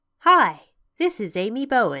Hi, this is Amy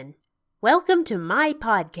Bowen. Welcome to my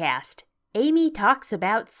podcast, Amy Talks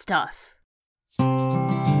About Stuff.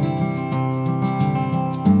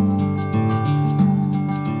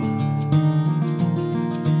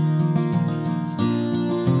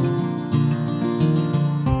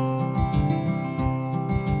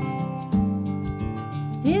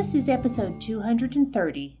 This is episode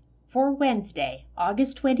 230 for Wednesday,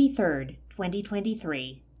 August 23rd,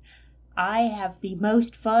 2023. I have the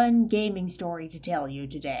most fun gaming story to tell you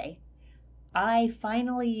today. I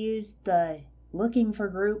finally used the looking for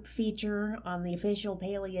group feature on the official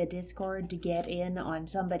Amelia Discord to get in on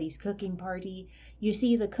somebody's cooking party. You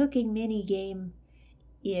see, the cooking mini game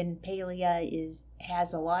in Amelia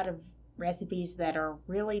has a lot of recipes that are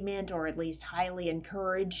really meant, or at least highly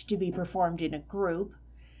encouraged, to be performed in a group.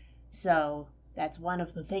 So that's one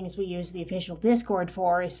of the things we use the official Discord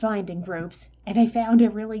for, is finding groups. And I found a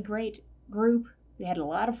really great group. We had a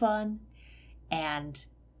lot of fun. And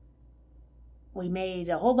we made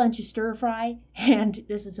a whole bunch of stir fry. And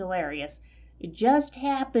this is hilarious. It just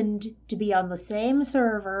happened to be on the same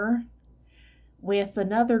server with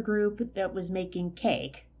another group that was making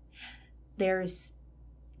cake. There's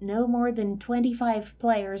no more than 25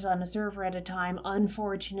 players on a server at a time.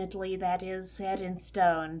 Unfortunately, that is set in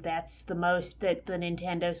stone. That's the most that the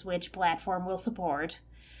Nintendo Switch platform will support.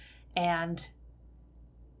 And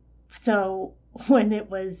so when it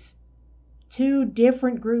was two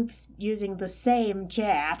different groups using the same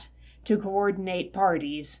chat to coordinate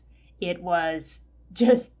parties, it was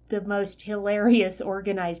just the most hilarious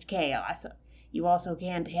organized chaos. You also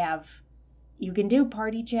you can do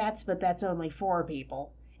party chats, but that's only 4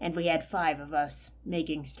 people. And we had 5 of us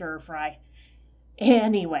making stir fry.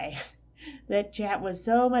 Anyway, that chat was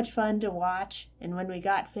so much fun to watch. And when we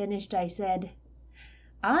got finished, I said,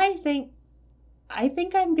 I think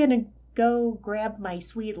I'm gonna go grab my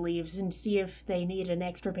sweet leaves and see if they need an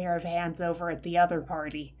extra pair of hands over at the other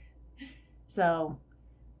party. So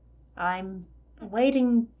I'm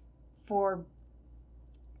waiting for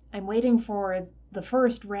the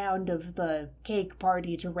first round of the cake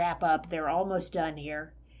party to wrap up. They're almost done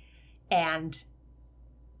here. And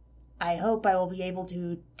I hope I will be able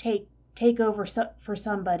to take over for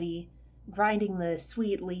somebody grinding the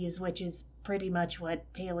sweet leaves, which is pretty much what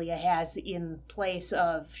Amelia has in place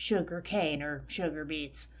of sugar cane or sugar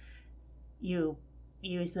beets. You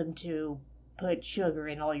use them to put sugar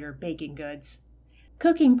in all your baking goods.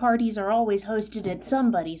 Cooking parties are always hosted at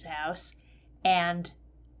somebody's house, and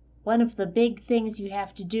one of the big things you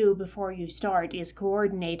have to do before you start is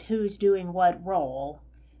coordinate who's doing what role.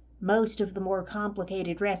 Most of the more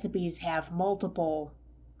complicated recipes have multiple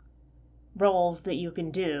roles that you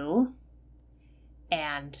can do,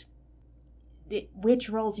 and which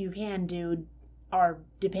roles you can do are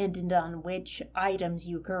dependent on which items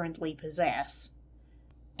you currently possess,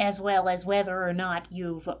 as well as whether or not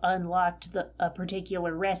you've unlocked a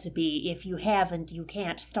particular recipe. If you haven't, you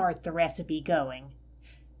can't start the recipe going.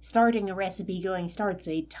 Starting a recipe going starts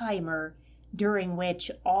a timer during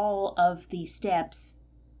which all of the steps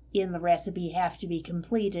in the recipe have to be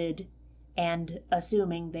completed, and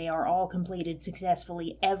assuming they are all completed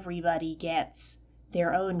successfully, everybody gets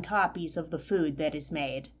their own copies of the food that is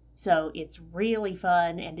made. So it's really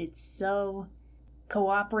fun, and it's so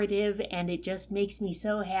cooperative, and it just makes me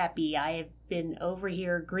so happy. I have been over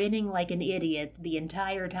here grinning like an idiot the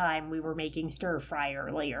entire time we were making stir fry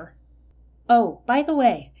earlier. Oh, by the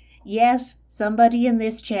way, yes, somebody in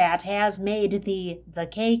this chat has made the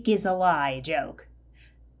cake is a lie joke.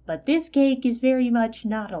 But this cake is very much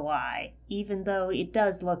not a lie, even though it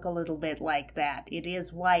does look a little bit like that. It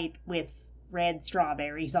is white with red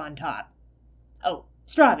strawberries on top. Oh,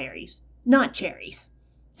 strawberries, not cherries.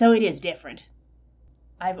 So it is different.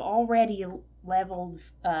 I've already leveled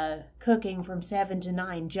cooking from 7 to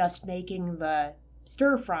 9 just making the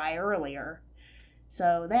stir fry earlier.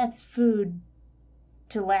 So that's food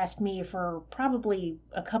to last me for probably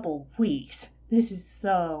a couple weeks. This is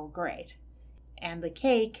so great. And the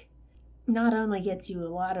cake not only gets you a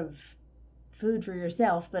lot of food for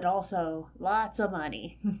yourself, but also lots of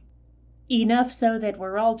money. Enough so that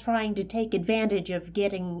we're all trying to take advantage of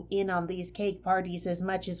getting in on these cake parties as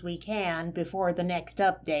much as we can before the next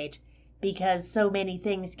update, because so many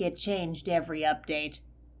things get changed every update.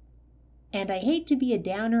 And I hate to be a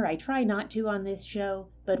downer, I try not to on this show,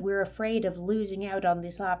 but we're afraid of losing out on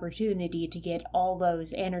this opportunity to get all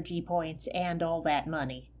those energy points and all that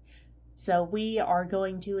money. So we are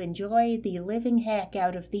going to enjoy the living heck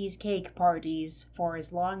out of these cake parties for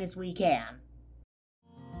as long as we can.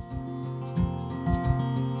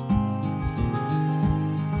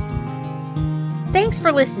 Thanks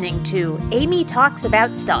for listening to Amy Talks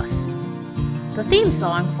About Stuff. The theme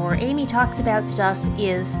song for Amy Talks About Stuff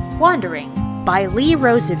is Wandering by Lee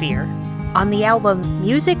Rosevere on the album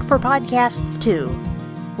Music for Podcasts 2,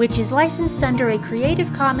 which is licensed under a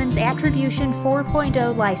Creative Commons Attribution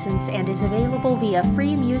 4.0 license and is available via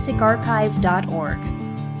freemusicarchive.org.